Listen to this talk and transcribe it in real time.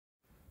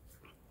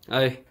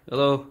Hi,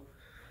 hello,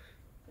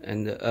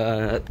 and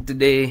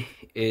today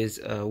is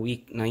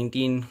week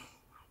 19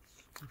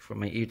 for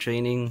my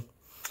training,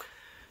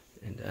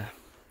 and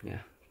yeah,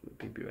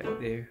 baby right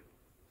there,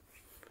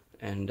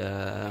 and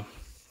I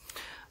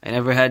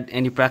never had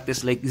any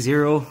practice, like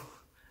zero,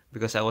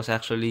 because I was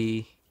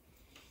actually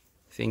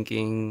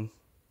thinking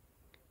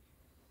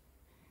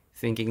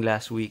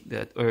last week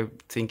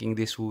thinking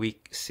this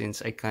week,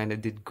 since I kind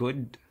of did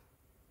good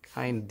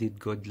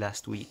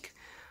last week.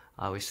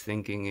 I was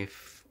thinking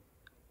if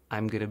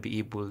I'm gonna be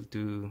able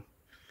to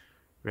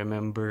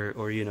remember,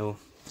 or yeah,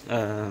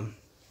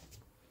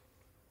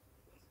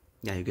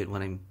 you get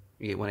what I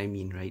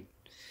mean, right?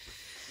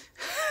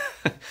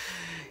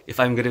 If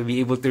I'm gonna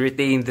be able to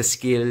retain the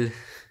skill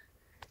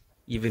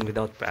even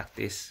without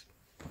practice,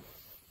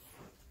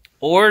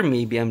 or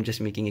maybe I'm just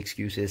making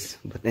excuses.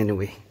 But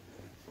anyway,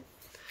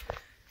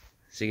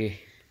 sige,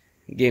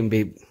 game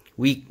babe.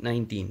 Week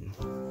 19.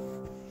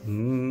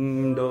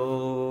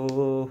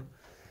 Do,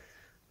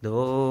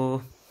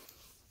 do.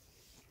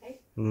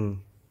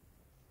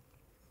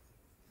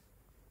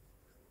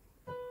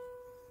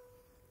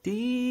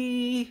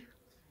 Ti.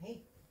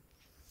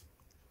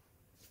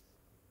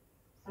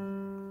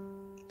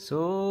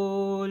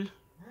 Sol.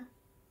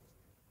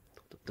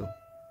 Tuh.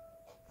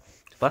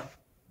 Apa?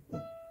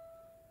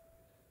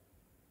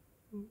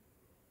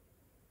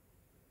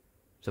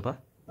 Siapa?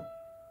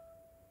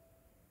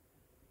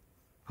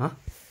 Hah?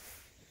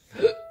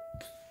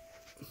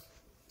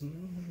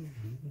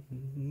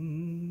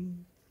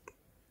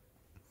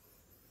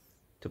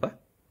 Coba.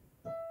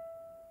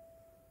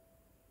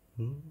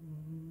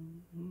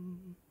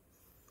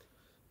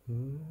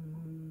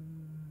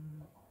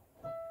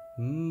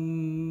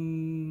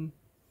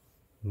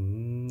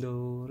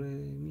 Do, re,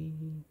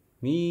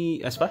 mi.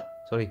 Apa?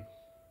 Sorry.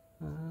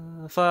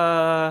 Fa.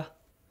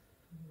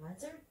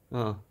 Answer?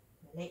 Oh.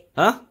 Mali.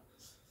 Hah?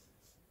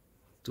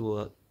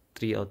 2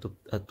 out of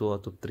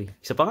 3.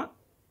 Isa pa nga?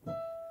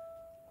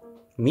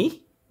 Mi?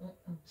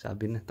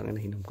 Sabi na, tanga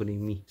na, hinam ko na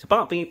yung mi. Isa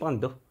pa nga, pingi pa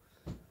nga, do.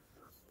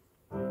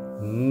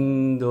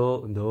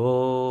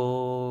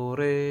 Do,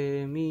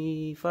 re,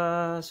 mi,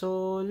 fa,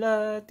 sol,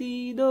 la,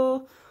 ti,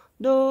 do.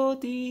 Do,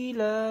 ti,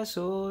 la,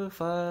 sol,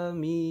 fa,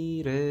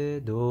 mi,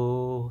 re,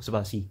 do.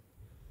 Saba, si.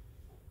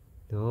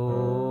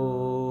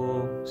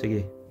 Do.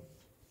 Sige.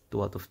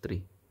 2 out of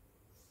 3.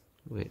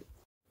 Wait.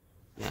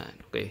 Yan,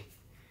 okay.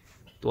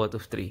 2 out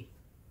of 3.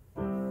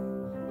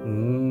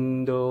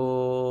 Do.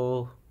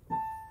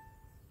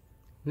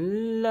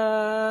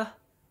 La.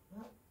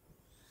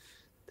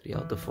 3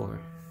 out of 4.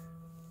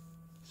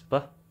 Isa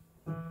pa?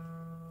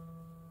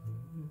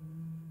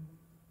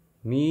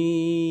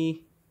 Mi.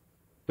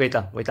 Wait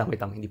lang.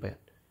 Hindi pa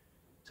yan.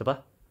 Isa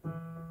pa?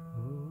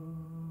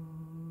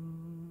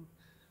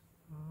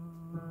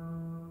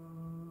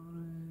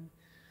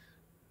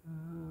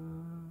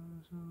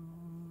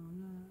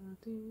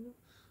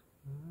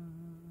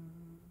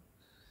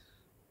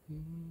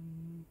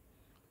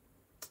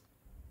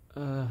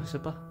 Isa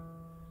pa?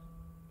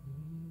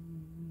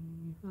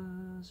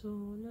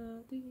 Sol,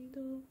 la, ti,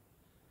 do.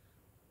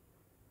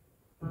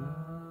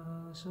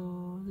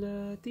 Sol,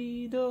 la,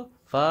 ti, do.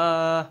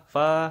 Fa.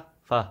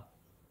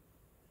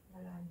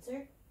 Wala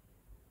answer?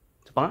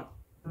 Isa pa nga?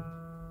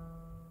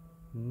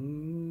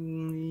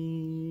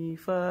 Mi,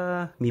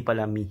 fa. Mi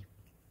pala, mi.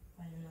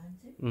 Wala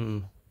answer?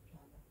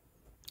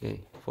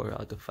 Okay, 4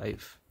 out of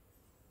 5.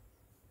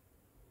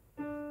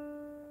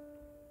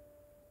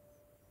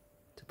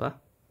 Isa pa?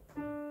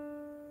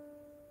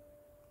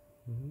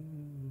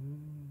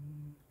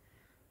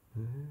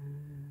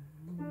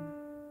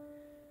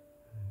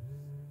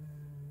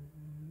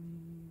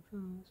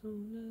 Sol,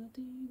 la,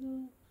 ti,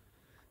 do.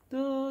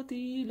 Do,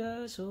 ti,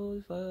 la, sol,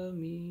 fa,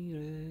 mi,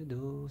 re,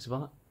 do. Isa pa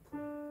nga?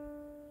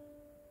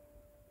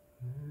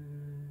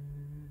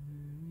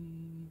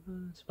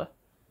 Isa pa?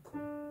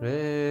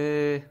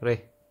 Re.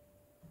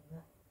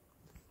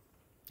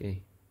 Okay.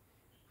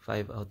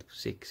 5 out of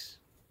 6.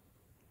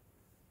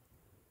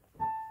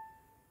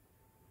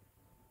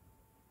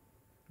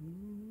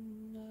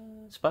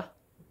 Isa pa?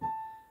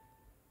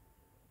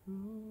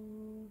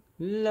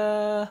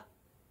 La.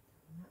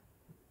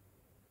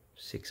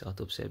 6 out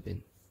of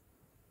 7.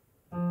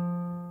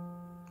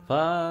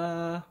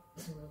 Fa.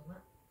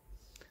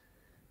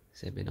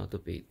 7 out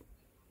of 8.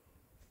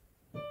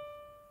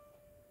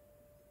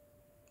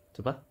 Isa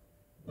pa?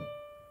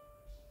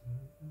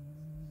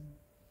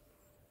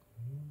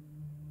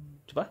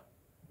 Isa pa?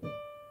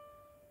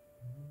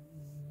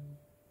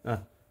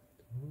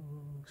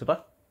 Isa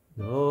pa?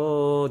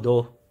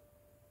 Do.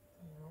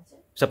 Wala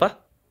answer? Isa pa?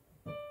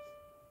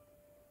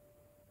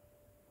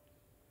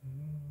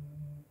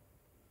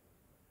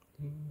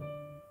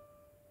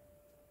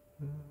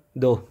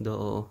 Do.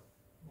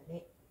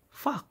 Mali.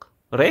 Fuck.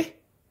 Re?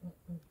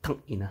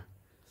 Tang ina.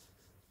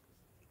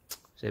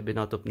 7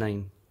 out of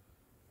 9.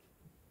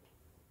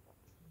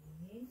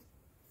 Okay.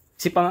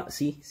 Si pa nga.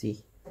 Si.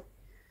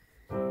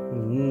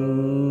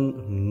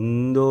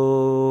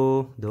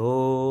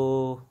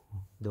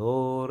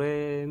 Do,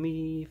 re,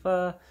 mi,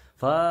 fa,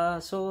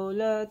 sol,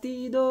 la,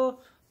 ti, do.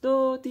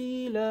 do,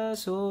 ti, la,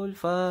 sol,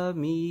 fa,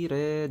 mi,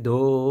 re,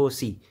 do,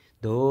 si.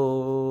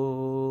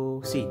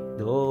 Do, si,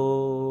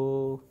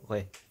 do.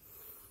 Okay.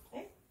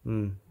 Okay.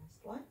 Hmm.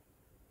 Last one.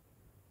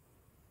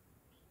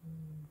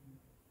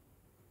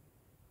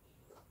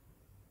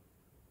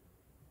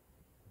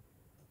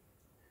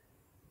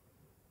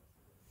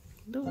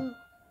 Do.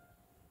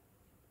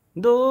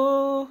 Do.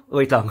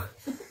 Wait lang.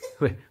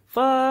 Wait.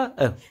 Fa.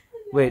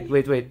 Wait.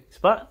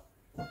 Fa.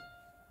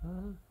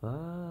 Fa.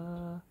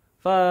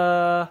 Fa.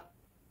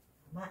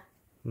 Tama.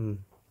 Hmm.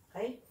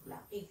 Okay.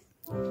 Lucky.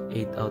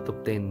 8 out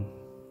of 10.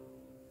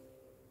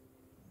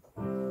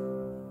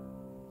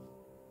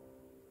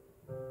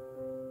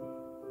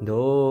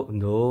 Do,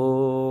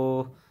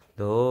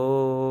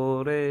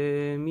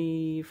 re,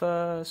 mi,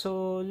 fa,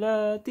 sol,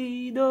 la,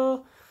 ti,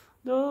 do,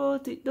 do,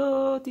 ti,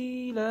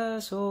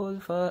 la, sol,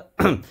 fa,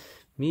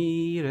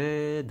 mi,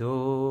 re,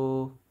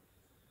 do.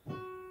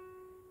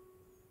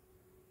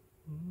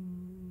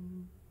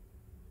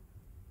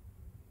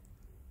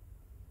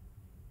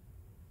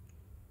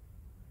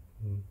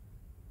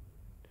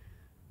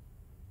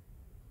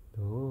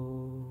 Do,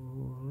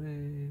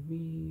 re,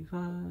 mi,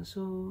 fa,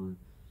 sol,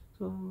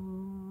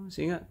 sol.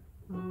 Sige nga.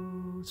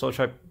 Sol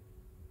sharp.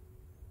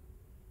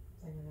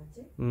 Final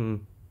answer.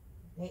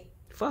 Okay.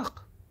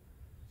 Fuck.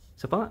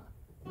 Isa pa nga.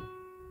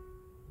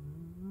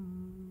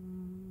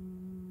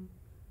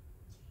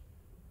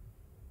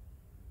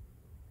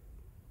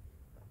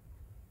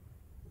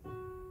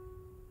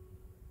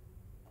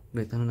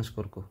 Wait, ano na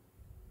score ko?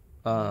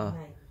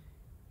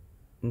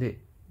 9. Hindi.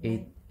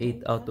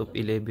 8 out of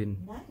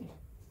 11.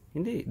 9.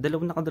 Hindi,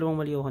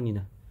 nakadalawang mali ako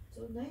kanina.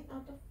 So, 9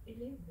 out of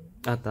 11.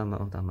 Tama.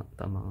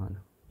 Tama ang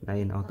ano.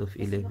 9 out of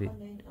 11.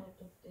 9 out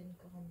of 10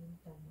 ka kanina.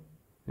 Tama.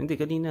 Hindi,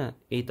 kanina.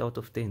 8 out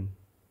of 10.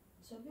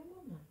 Sabi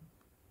mo na.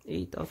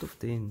 8 out of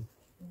 10.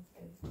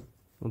 Okay.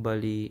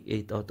 Mabali,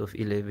 8 out of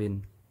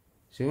 11.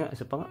 Sige nga,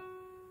 isa pa nga.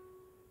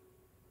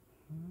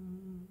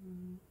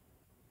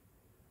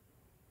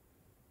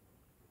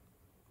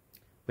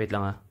 Wait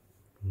lang ah.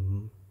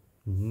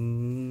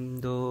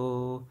 Do.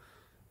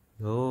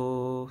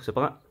 Isa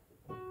pa nga.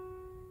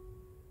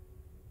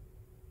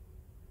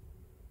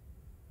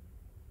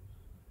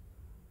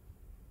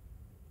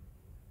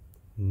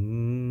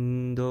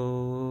 Do.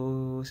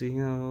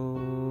 Singaw.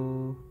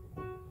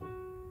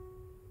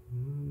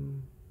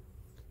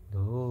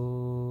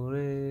 Do,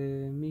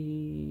 re,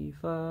 mi,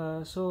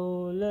 fa,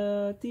 sol,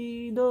 la,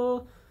 ti,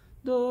 do.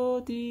 Do,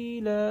 ti,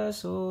 la,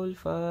 sol,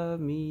 fa,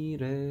 mi,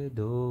 re,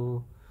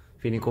 do.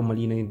 Feeling ko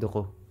mali na yung do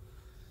ko.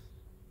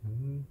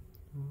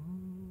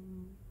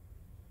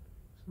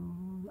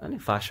 Ano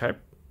yung fa sharp?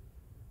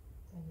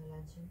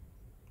 Final answer.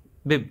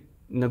 Babe,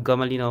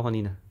 nagkamali na ako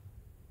kanina.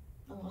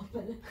 Oo nga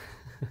pala.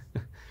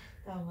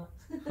 Tama.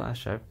 Fa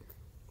sharp.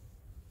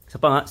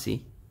 Isa pa nga,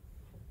 si.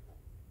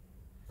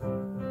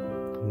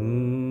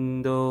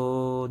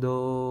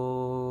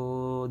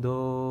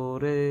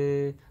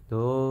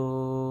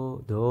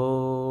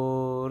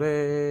 Do,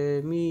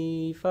 re,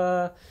 mi,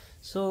 fa,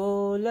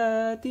 sol,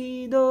 la,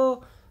 ti, do,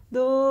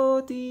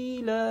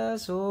 ti, la,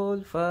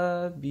 sol,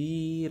 fa,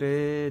 mi,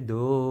 re,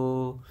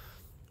 do.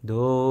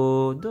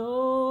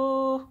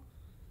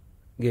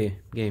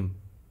 Game. Okay.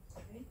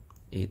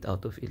 8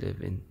 out of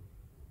 11.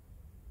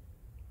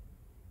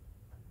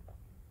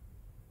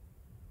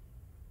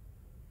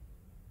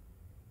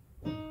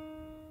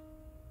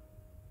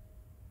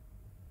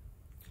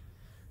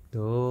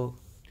 Do.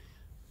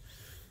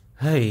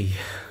 Hey.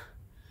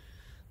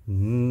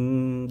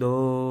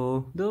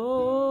 Do.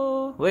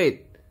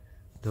 Wait.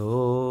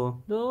 Do,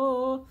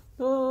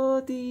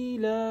 ti,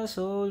 la,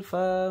 sol,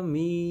 fa,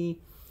 mi,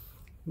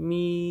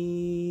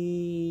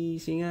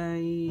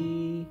 singay.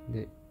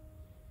 Hindi.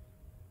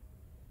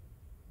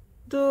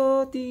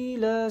 Do, ti,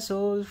 la,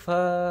 sol,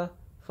 fa,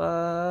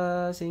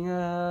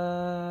 singa,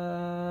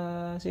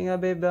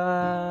 beba.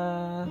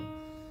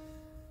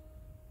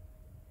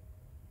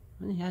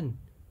 Ano yan?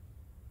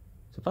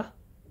 Isa pa?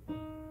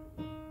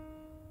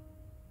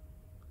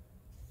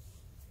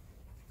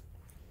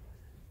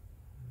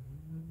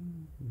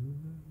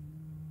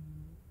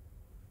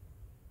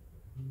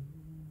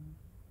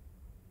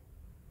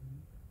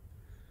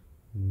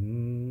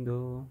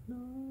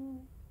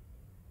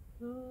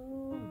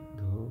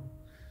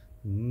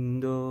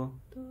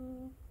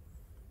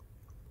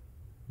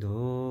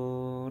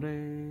 Do, re.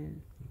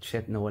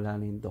 Shit, nawala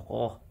na yung do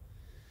ko.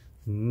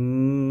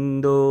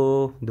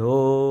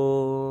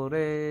 Do,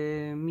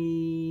 re,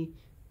 mi,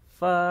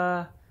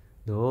 fa,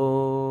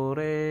 do,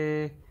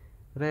 re,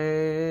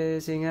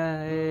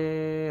 singa,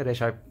 re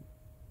sharp.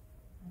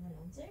 Final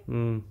answer.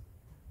 Tama.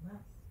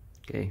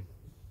 Okay.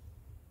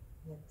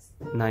 Next.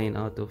 9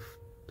 out of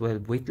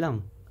 12. Wait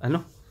lang.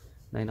 Ano?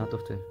 9 out of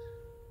 12.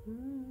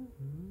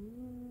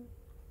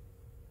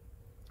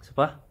 Isa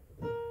pa?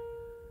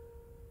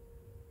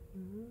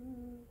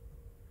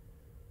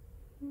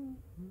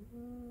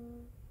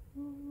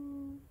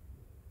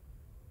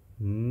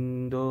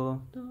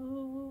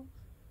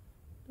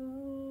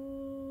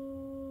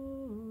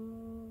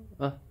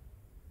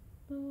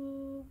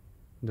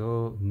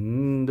 Do.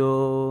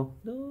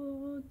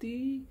 Do,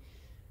 ti,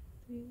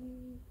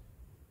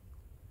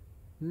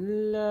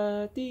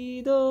 la,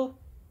 ti, do,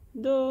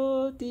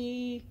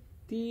 ti,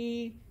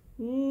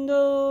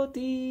 do,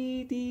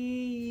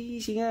 ti,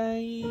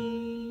 singay.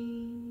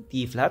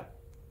 T flat?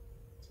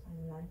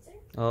 Final answer?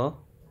 Oo.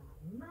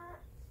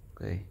 Tama.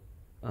 Okay.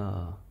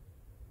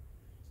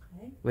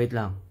 Okay. Wait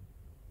lang.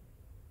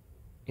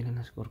 Ilan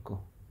na score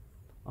ko?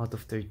 Out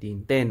of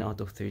 13. 10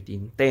 out of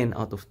 13. 10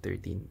 out of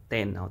 13.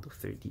 10 out of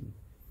 13.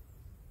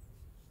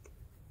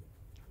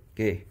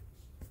 Okay.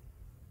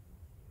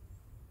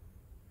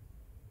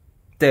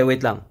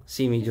 Wait lang.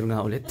 C major nga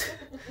ulit.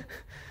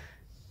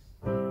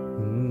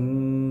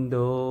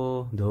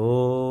 Do,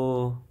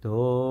 do, do,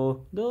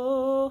 do,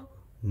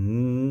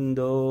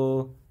 do.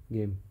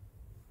 Game.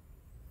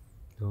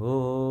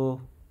 Do.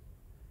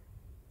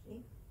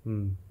 Okay.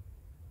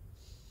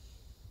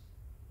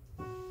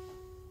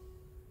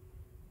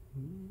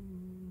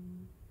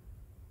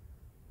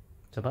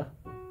 Isa pa?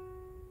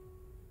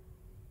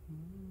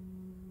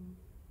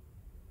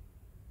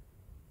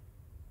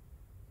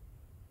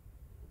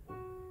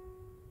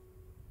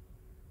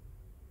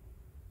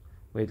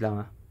 Wait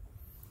lang ah.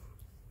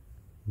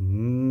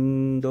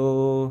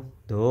 Do,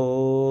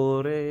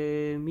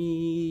 re,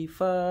 mi,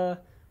 fa,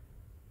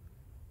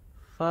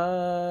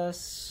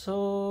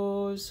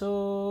 sol,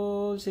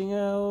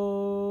 singaw.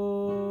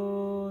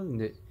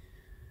 Hindi.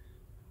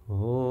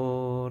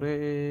 Re,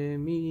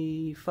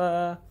 mi,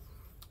 fa,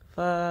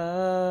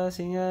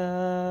 singa,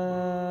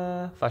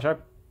 fa sharp.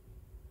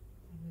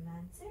 Final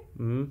answer?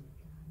 Mm.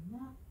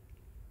 Tama.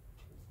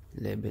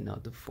 11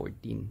 out of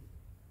 14.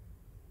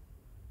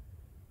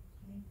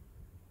 Okay.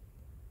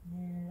 And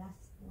then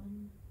last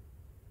one.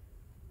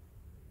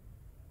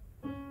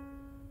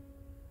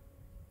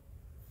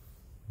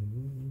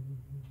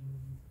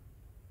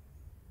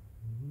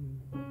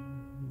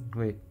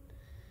 Wait.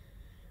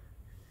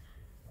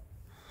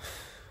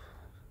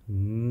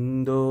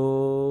 Do,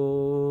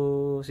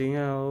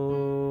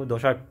 singaw, do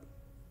sharp.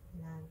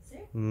 Final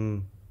answer?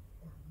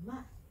 Tama.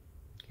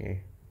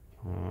 Okay.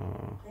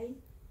 Okay.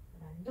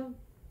 Random.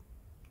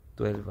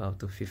 12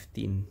 out of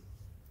 15.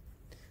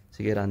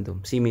 Sige, random.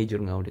 C major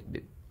nga ulit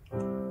din.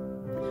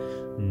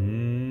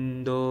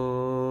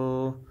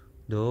 Do,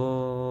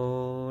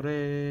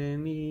 re,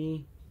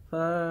 mi,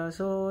 fa,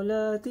 sol,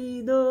 la,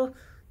 ti, do,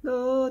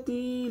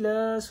 ti,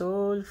 la,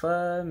 sol,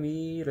 fa,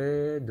 mi,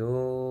 re,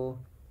 do.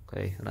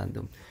 Okay,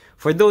 random.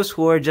 For those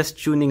who are just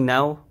tuning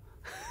now,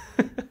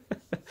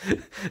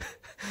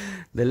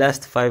 the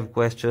last 5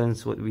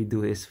 questions, what we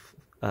do is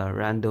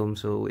random,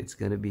 so it's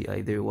gonna be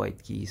either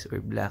white keys or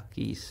black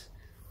keys.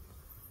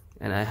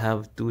 And I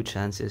have 2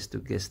 chances to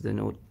guess the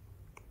note.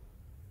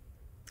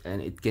 And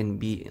it can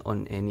be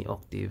on any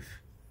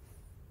octave.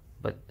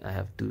 But I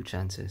have 2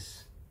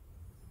 chances.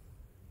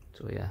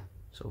 So yeah,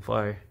 so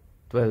far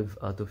 12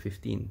 out of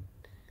 15.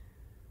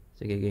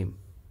 Sige, game.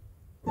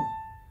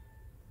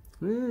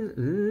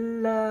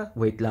 La,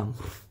 wait lang.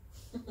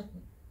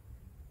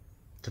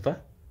 Ito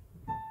pa?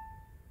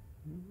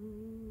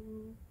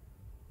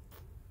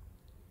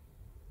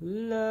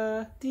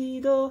 La, ti,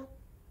 do.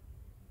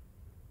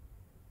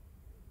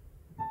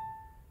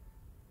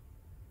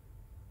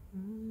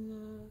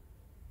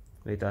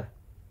 Wait ah.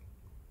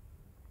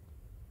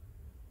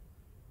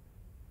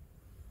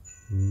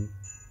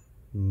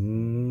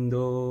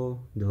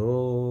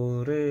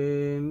 Do,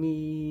 re,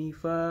 mi,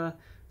 fa,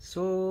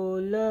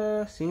 sol,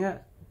 la,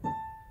 singa.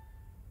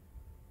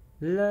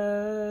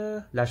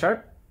 La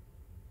sharp?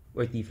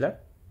 Or T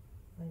flat?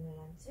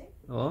 Final answer?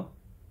 Oo.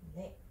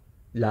 Hindi.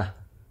 La.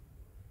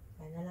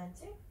 Final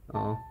answer?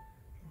 Oo.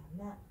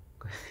 Tama.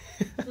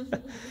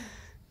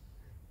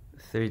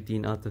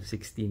 13 out of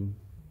 16.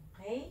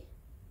 Okay.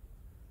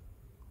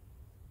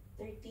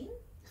 13?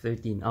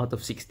 13 out of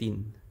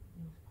 16.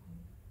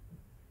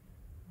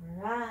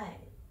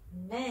 Alright.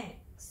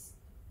 Next.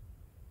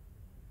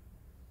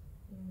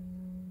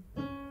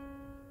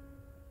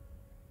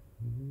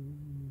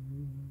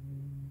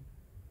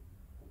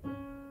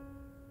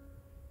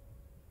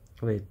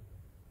 Wait.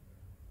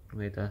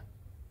 Wait ah.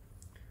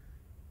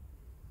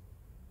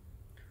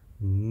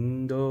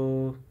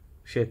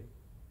 Shit.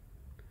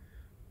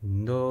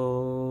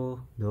 Do,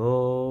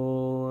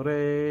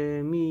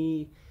 re,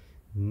 mi,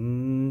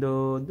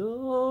 do,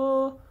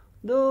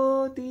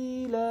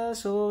 ti, la,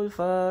 sol,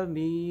 fa,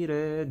 mi,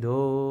 re,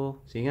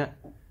 do. Sige nga.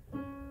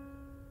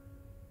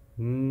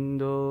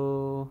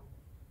 Do,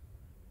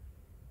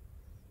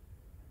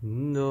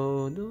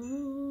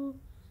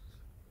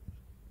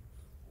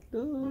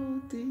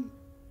 ti.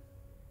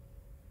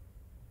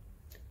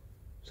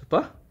 Isa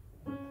pa?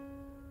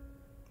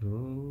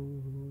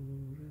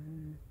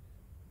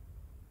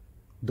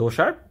 Do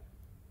sharp?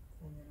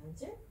 Final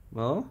answer?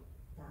 Oo.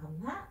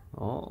 Tama.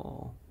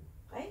 Oo.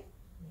 Okay.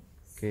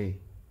 Next. Okay.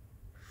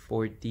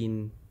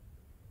 14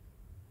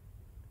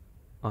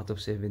 out of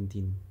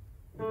 17.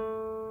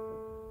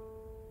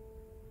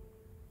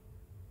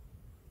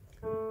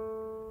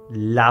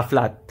 La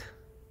flat.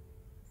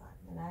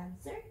 Final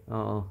answer?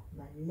 Oo.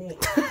 Mali.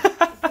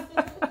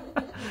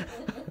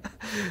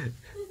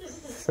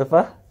 Isa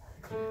pa?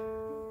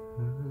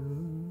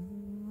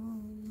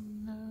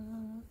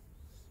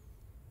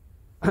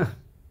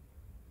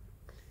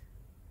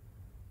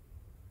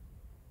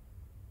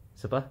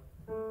 Isa pa?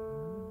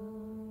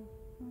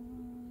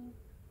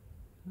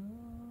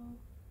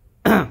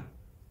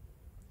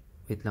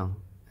 Wait lang.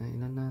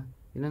 Ilan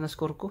na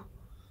score ko?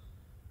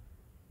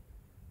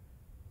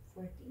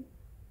 14.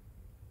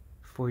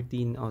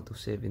 14 out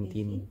of 17.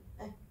 18.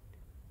 Ay,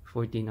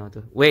 14 out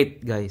of...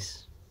 Wait,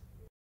 guys.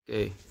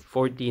 Okay,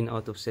 14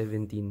 out of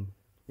 17.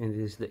 And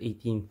this is the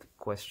 18th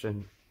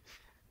question.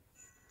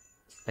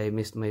 I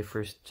missed my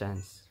first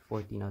chance.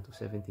 14 out of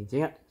 17.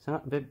 Sige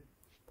nga, babe.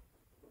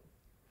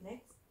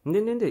 next.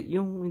 Hindi.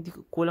 Yung hindi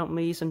ko kulang,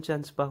 may isang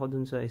chance pa ako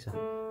dun sa isa.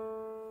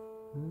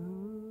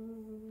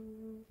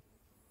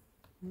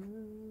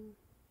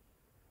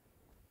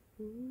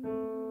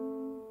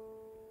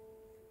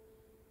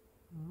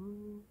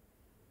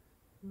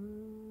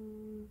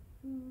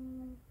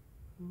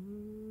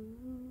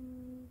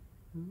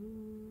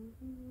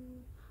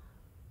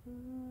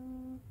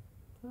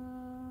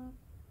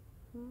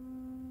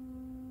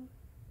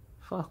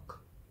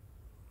 Fuck.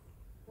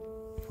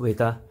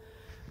 Wait ah.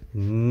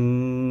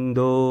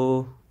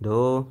 Do,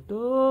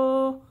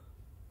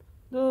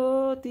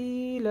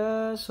 ti,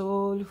 la,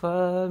 sol,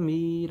 fa,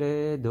 mi,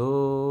 re,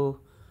 do.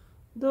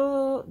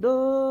 Do,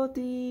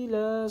 ti,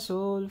 la,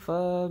 sol,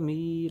 fa,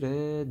 mi,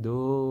 re,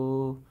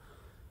 do.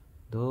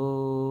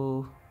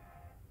 Do.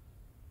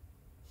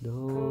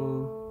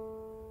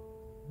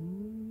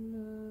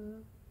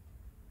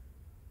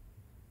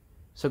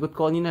 Sagot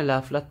ko kanina la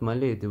flat,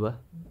 mali, di ba?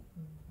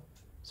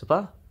 Isa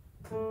pa?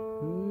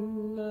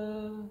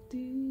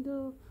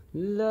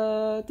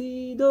 La,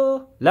 ti,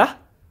 do. La?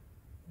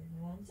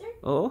 Final answer.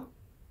 Oo.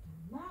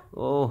 Tama.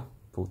 Oo.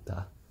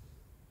 Puta.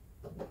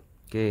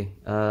 Okay.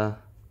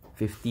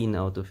 15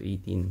 out of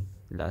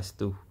 18. Last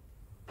two.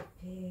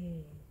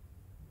 Okay.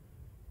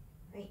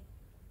 Right.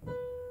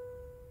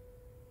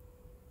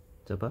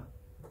 Isa pa?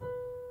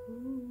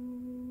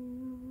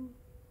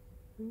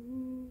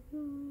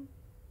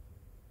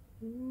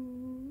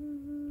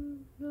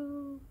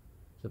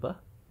 Isa pa?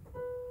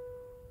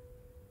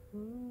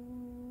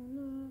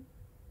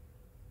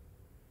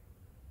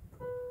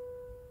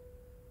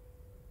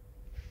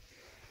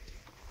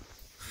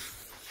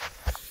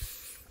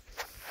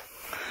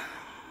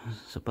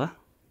 Isa pa?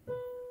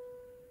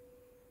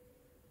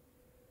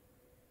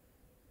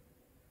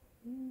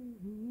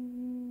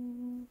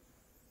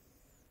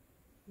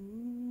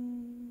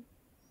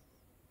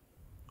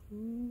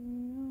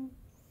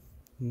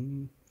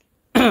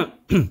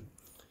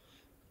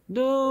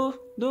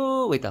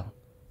 Wait lang.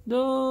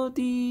 Do,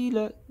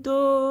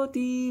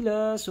 ti,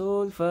 la,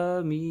 sol,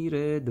 fa, mi,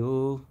 re,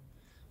 do.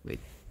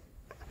 Wait.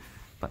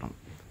 Parang.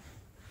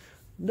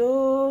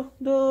 Do,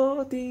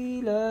 ti,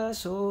 la,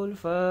 sol,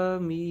 fa,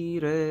 mi,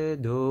 re,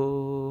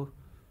 do.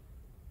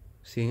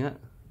 Sige nga.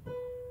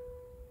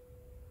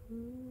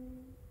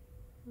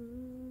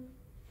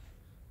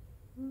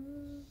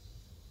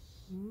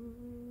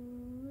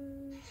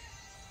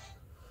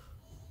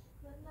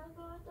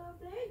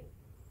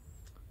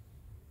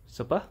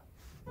 Isa pa?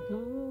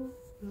 Do,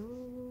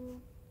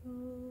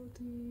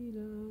 ti,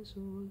 la,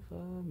 sol,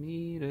 fa,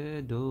 mi, re,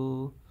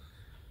 do.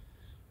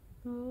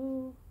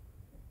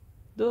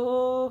 Do.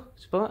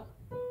 Isa pa nga?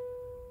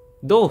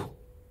 Do.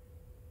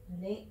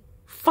 Mali.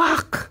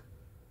 Fuck!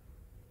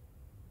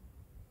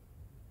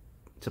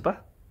 Isa pa?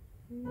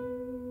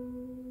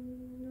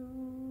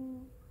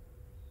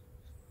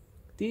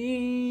 Ti,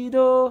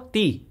 do,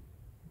 ti.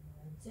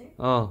 Answer.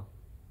 Oh.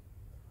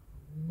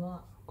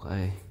 Tama.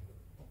 Okay.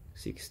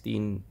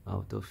 16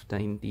 out of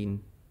 19.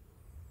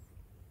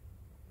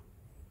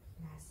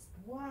 Last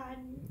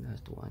one.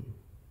 Last one.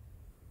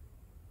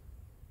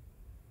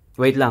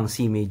 Wait lang,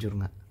 C major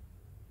nga.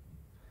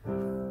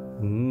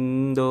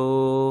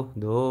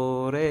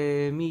 Do,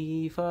 re,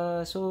 mi,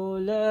 fa,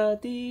 sol, la,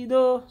 ti,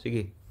 do.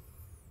 Sige.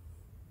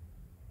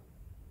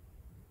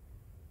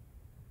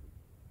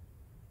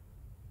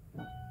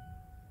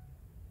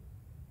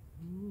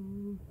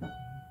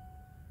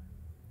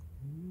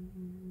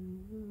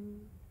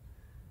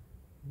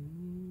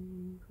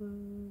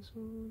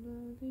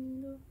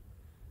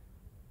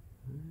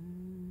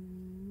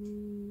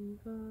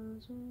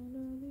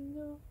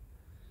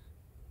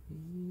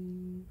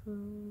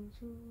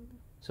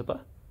 Isa pa?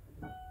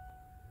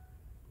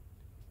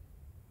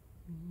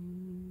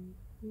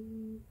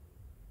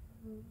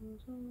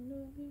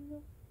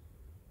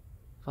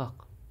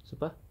 Fuck. Isa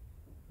pa?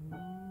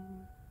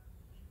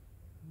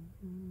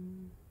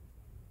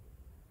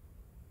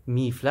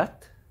 Mi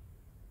flat?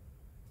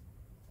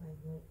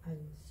 Final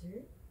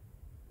answer.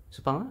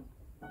 Isa pa nga?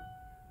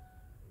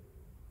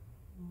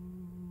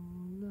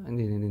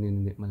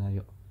 Hindi.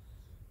 Malayo.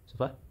 Isa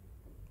pa?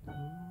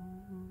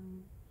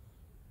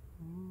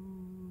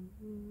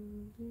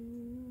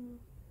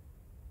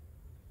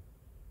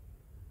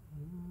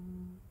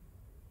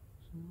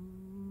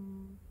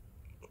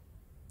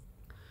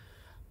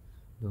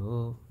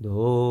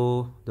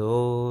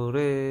 Do,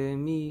 re,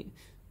 mi,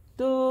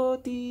 do,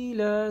 ti,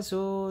 la,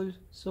 sol,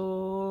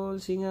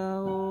 si,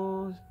 nga,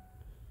 o.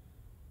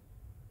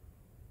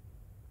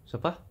 Isa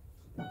pa?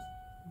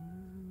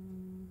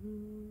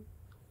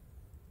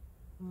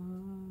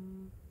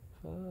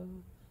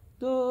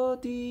 do,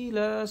 ti,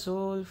 la,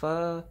 sol,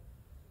 fa.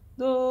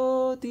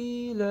 Do,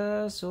 ti,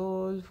 la,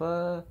 sol,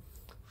 fa.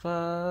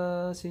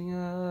 Fa, sing,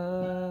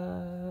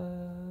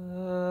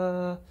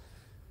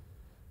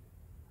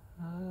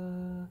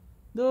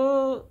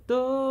 do,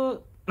 do.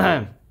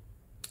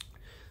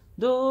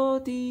 Do,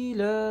 ti,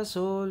 la,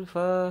 sol,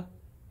 fa.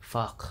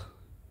 Fuck.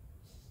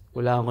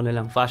 Hulaan ko na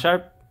lang. Fa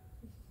sharp?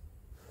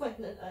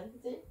 Final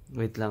answer.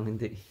 Wait lang,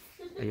 hindi.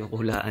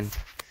 Ayoko hulaan.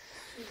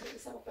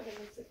 Isa ko pa rin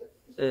magsagot.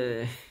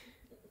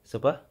 Isa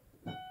pa?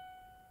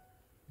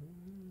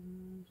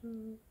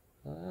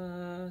 Fa,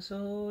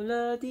 sol,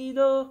 la, ti,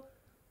 do.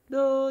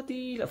 Do,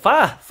 ti, la.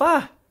 Fa!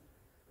 Fa!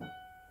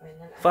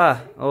 Final answer.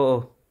 Fa!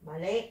 Oo.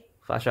 Mali.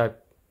 Fa sharp.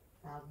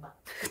 Tama.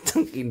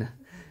 Tangina.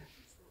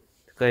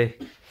 Okay.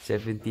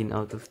 17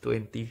 out of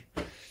 20.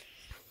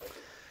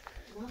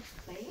 Not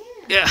bad.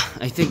 Yeah,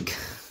 I think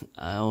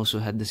I also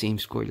had the same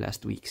score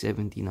last week.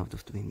 17 out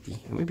of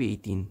 20. Or maybe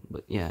 18.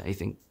 But yeah, I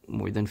think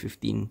more than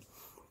 15.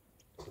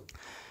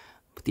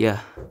 But yeah.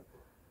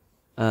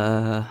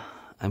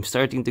 I'm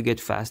starting to get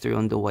faster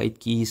on the white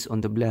keys.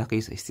 On the black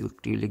keys, I still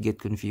clearly get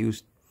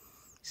confused.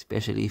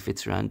 Especially if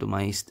it's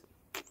randomized.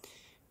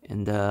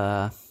 And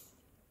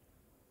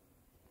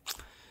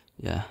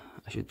yeah,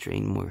 I should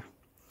train more.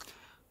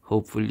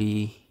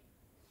 Hopefully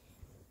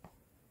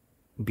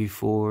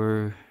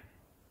before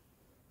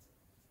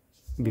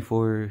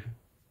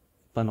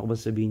paano ko ba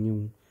sabihin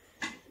yung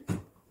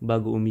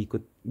bago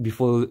umikot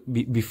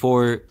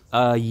before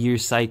a year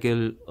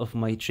cycle of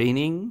my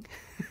training.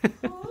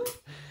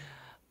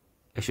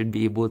 I should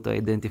be able to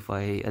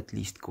identify at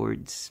least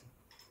chords.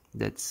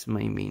 That's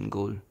my main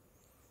goal,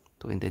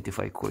 to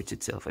identify chords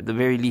itself, at the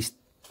very least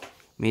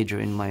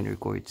major and minor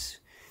chords,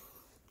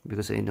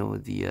 because I know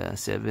the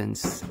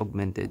sevens,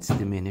 augmenteds,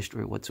 diminished,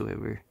 or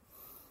whatsoever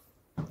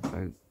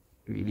are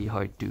really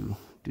hard to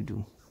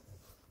do.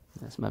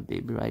 That's my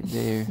baby right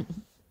there.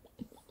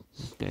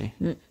 Okay.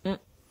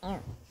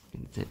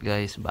 That's it,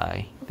 guys.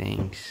 Bye.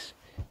 Thanks.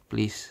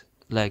 Please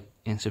like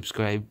and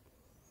subscribe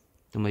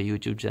to my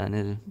YouTube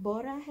channel.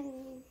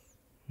 Borahe.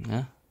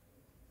 Huh?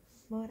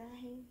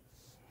 Borahe.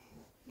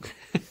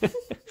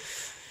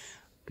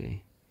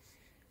 Okay.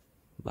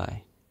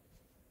 Bye.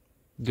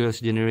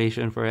 Girls'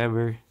 Generation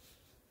forever.